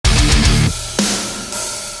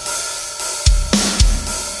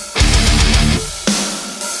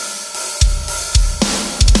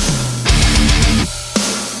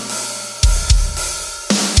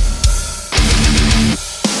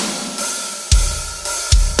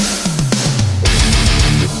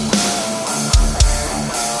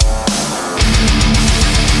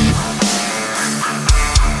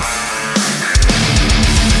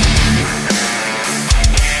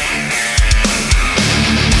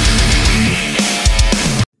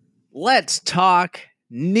Let's talk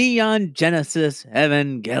Neon Genesis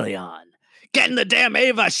Evangelion. Get in the damn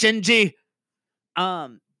Ava, Shinji.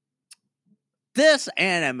 Um, this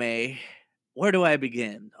anime, where do I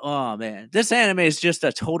begin? Oh man, this anime is just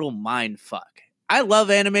a total mind fuck. I love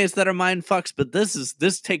animes that are mind fucks, but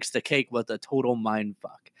this takes the cake with a total mind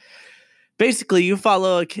fuck. Basically, you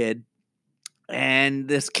follow a kid, and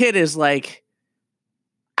this kid is like,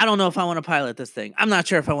 I don't know if I want to pilot this thing. I'm not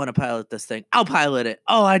sure if I want to pilot this thing. I'll pilot it.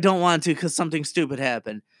 Oh, I don't want to because something stupid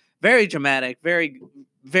happened. Very dramatic, very,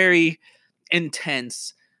 very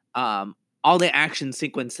intense. All the action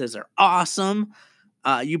sequences are awesome.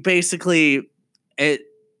 You basically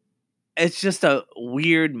it's just a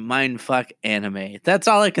weird mindfuck anime. That's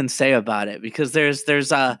all I can say about it because there's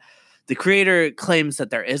the creator claims that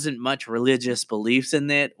there isn't much religious beliefs in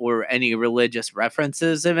it or any religious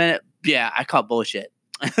references in it. Yeah, I call bullshit.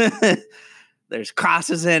 There's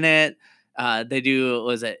crosses in it. They do,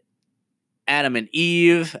 was it Adam and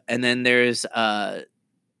Eve? And then there's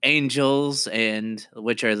angels, and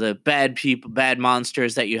which are the bad people, bad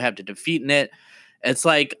monsters that you have to defeat in it. It's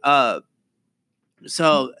like,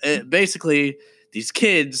 basically these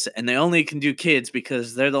kids, and they only can do kids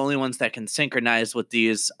because they're the only ones that can synchronize with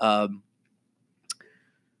these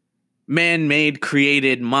man-made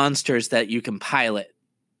created monsters that you can pilot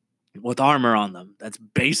with armor on them. That's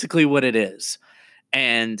basically what it is.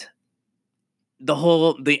 And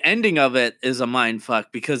the ending of it is a mind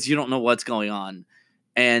fuck because you don't know what's going on.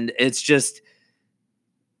 And it's just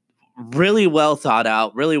really well thought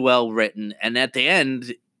out, really well written. And at the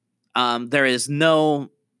end, there is no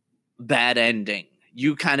bad ending.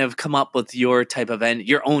 You kind of come up with your type of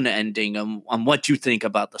your own ending on what you think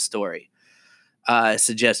about the story. I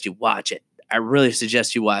suggest you watch it. I really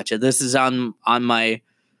suggest you watch it. This is on my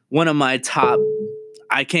one of my top.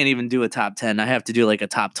 I can't even do a top 10. I have to do like a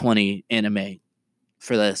top 20 anime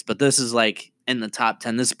for this, but this is like in the top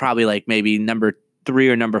 10. This is probably like maybe number 3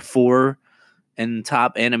 or number 4 in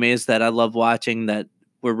top animes that I love watching that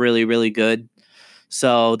were really, really good.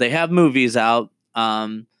 So they have movies out.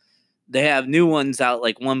 They have new ones out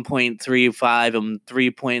like 1.35 and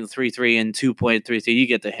 3.33 and 2.33. You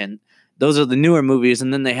get the hint. Those are the newer movies.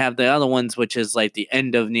 And then they have the other ones, which is like the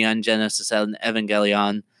end of Neon Genesis and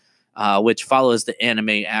Evangelion, which follows the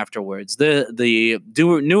anime afterwards. The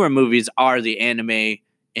newer movies are the anime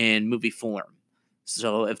in movie form.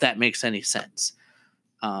 So if that makes any sense.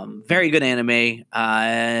 Very good anime.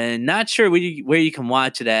 Not sure where you can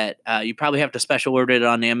watch it at. You probably have to special order it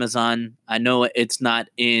on Amazon. I know it's not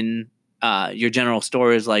in your general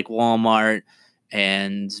stores like Walmart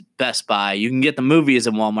and Best Buy. You can get the movies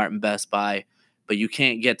in Walmart and Best Buy, but you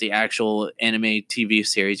can't get the actual anime TV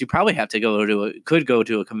series. You probably have to go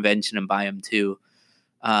to a convention and buy them too.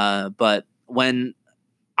 But when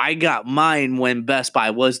I got mine, when Best Buy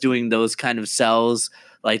was doing those kind of sales,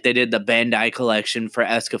 like they did the Bandai collection for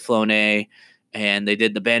Escaflowne, and they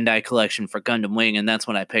did the Bandai collection for Gundam Wing, and that's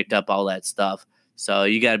when I picked up all that stuff. So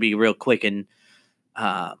you got to be real quick and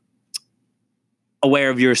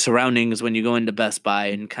aware of your surroundings when you go into Best Buy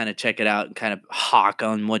and kind of check it out and kind of hawk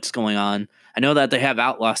on what's going on. I know that they have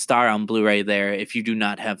Outlaw Star on Blu-ray there if you do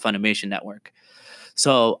not have Funimation Network.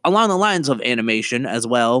 So along the lines of animation as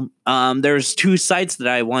well, there's 2 sites that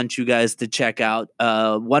I want you guys to check out.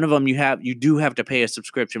 One of them you do have to pay a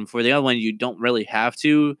subscription for. The other one you don't really have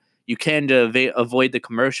to. You can to avoid the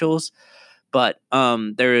commercials. But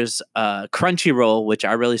there's Crunchyroll, which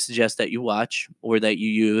I really suggest that you watch or that you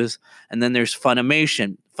use. And then there's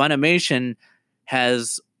Funimation. Funimation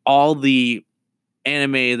has all the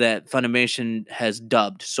anime that Funimation has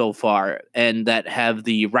dubbed so far and that have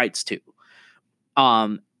the rights to.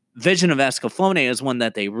 Vision of Escaflowne is one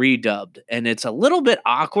that they redubbed, and it's a little bit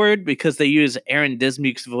awkward because they use Aaron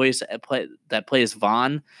Dismuke's voice that plays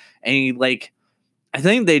Vaughn, and I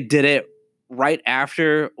think they did it right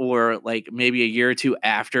after, or like maybe a year or 2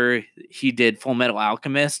 after he did Full Metal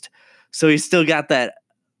Alchemist, so he's still got that.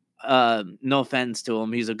 No offense to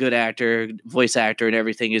him, he's a good actor, voice actor, and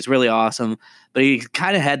everything. He's really awesome, but he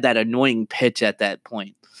kind of had that annoying pitch at that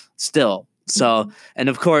point still. So, and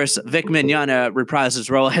of course, Vic Mignogna reprised his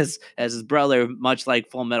role as his brother, much like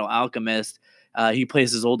Full Metal Alchemist. He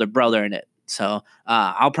plays his older brother in it. So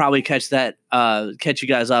I'll probably catch you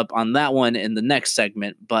guys up on that one in the next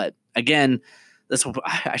segment. But again,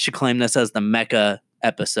 I should claim this as the Mecha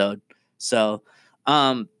episode. So,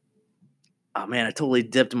 oh man, I totally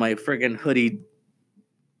dipped my friggin' hoodie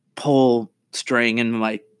pole string in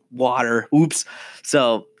my water. Oops.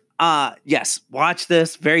 So. Yes, watch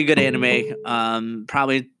this. Very good anime.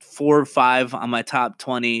 Probably 4 or 5 on my top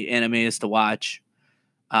 20 animes to watch.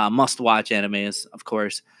 Must watch animes, of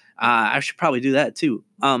course. I should probably do that too.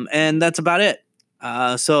 And that's about it.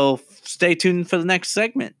 So stay tuned for the next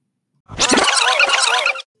segment.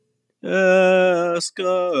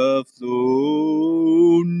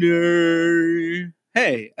 Escaflowne.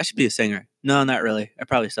 Hey, I should be a singer. No, not really. I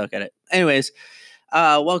probably suck at it. Anyways,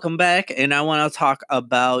 welcome back, and I want to talk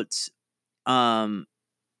about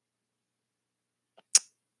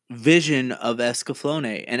vision of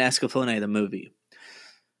Escaflowne and Escaflowne the movie.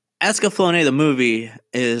 Escaflowne the movie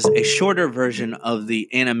is a shorter version of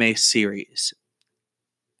the anime series.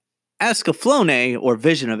 Escaflowne, or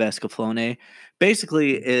Vision of Escaflowne,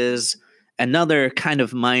 basically is another kind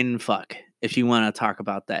of mind fuck, if you want to talk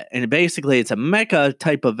about that. And basically, it's a mecha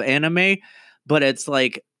type of anime, but it's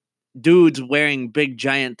like dudes wearing big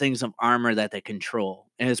giant things of armor that they control.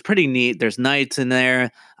 And it's pretty neat. There's knights in there.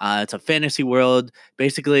 It's a fantasy world.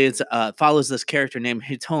 Basically, it's follows this character named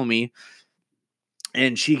Hitomi,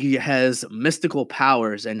 and she has mystical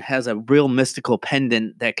powers and has a real mystical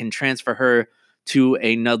pendant that can transfer her to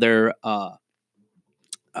another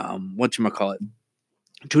whatchamacallit,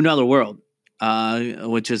 to another world,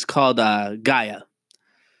 which is called Gaia.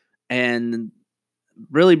 And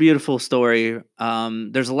really beautiful story.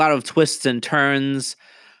 There's a lot of twists and turns.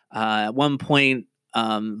 At one point,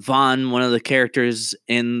 Vaughn, one of the characters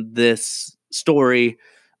in this story,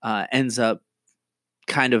 ends up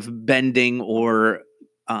kind of bending or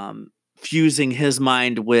fusing his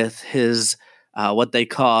mind with his what they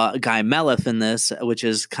call Guy Melith in this, which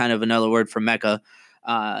is kind of another word for mecha.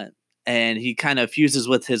 And he kind of fuses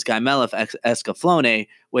with his Guy Melith Escaflowne,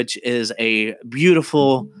 which is a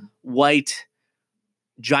beautiful white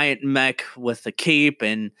giant mech with a cape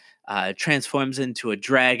and transforms into a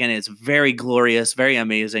dragon. It's very glorious, very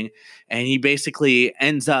amazing. And he basically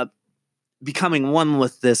ends up becoming one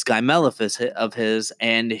with this Guy Melith of his,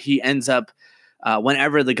 and he ends up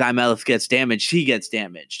whenever the Guy Melith gets damaged, he gets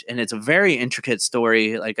damaged. And it's a very intricate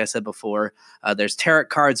story. Like I said before, there's tarot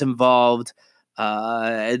cards involved.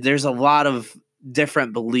 There's a lot of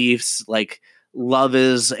different beliefs. Like love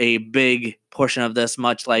is a big portion of this,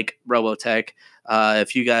 much like Robotech.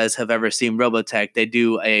 If you guys have ever seen Robotech, they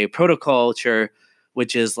do a protoculture,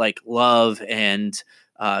 which is like love and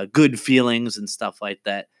good feelings and stuff like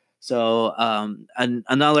that. So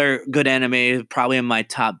another good anime, probably in my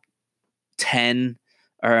top 10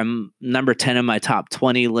 or number 10 in my top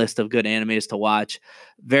 20 list of good animes to watch.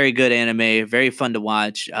 Very good anime, very fun to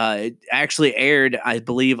watch. It actually aired, I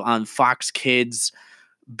believe, on Fox Kids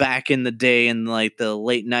back in the day in like the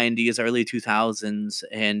late 90s, early 2000s.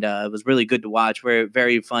 And it was really good to watch. Very,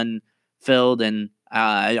 very fun filled. And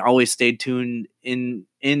I always stayed tuned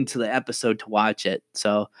into the episode to watch it.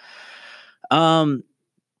 So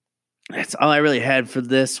that's all I really had for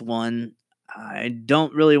this one. I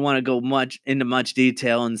don't really want to go into much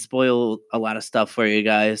detail and spoil a lot of stuff for you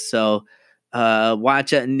guys. So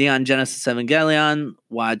watch it, Neon Genesis Evangelion,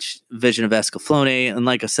 watch Vision of Escaflowne. And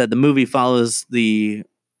like I said, the movie follows the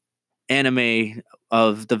anime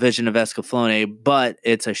of the Vision of Escaflowne, but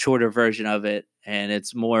it's a shorter version of it and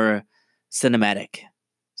it's more cinematic.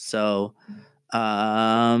 So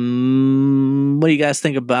what do you guys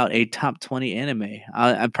think about a top 20 anime?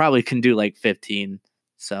 I probably can do like 15.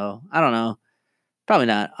 So I don't know. Probably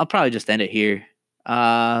not. I'll probably just end it here.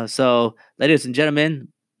 So ladies and gentlemen,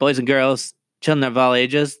 boys and girls, children of all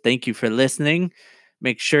ages, thank you for listening.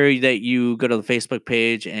 Make sure that you go to the Facebook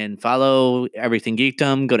page and follow Everything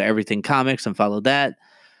Geekdom. Go to Everything Comics and follow that.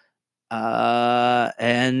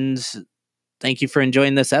 And thank you for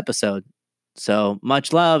enjoying this episode. So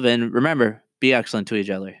much love, and remember, be excellent to each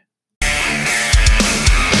other.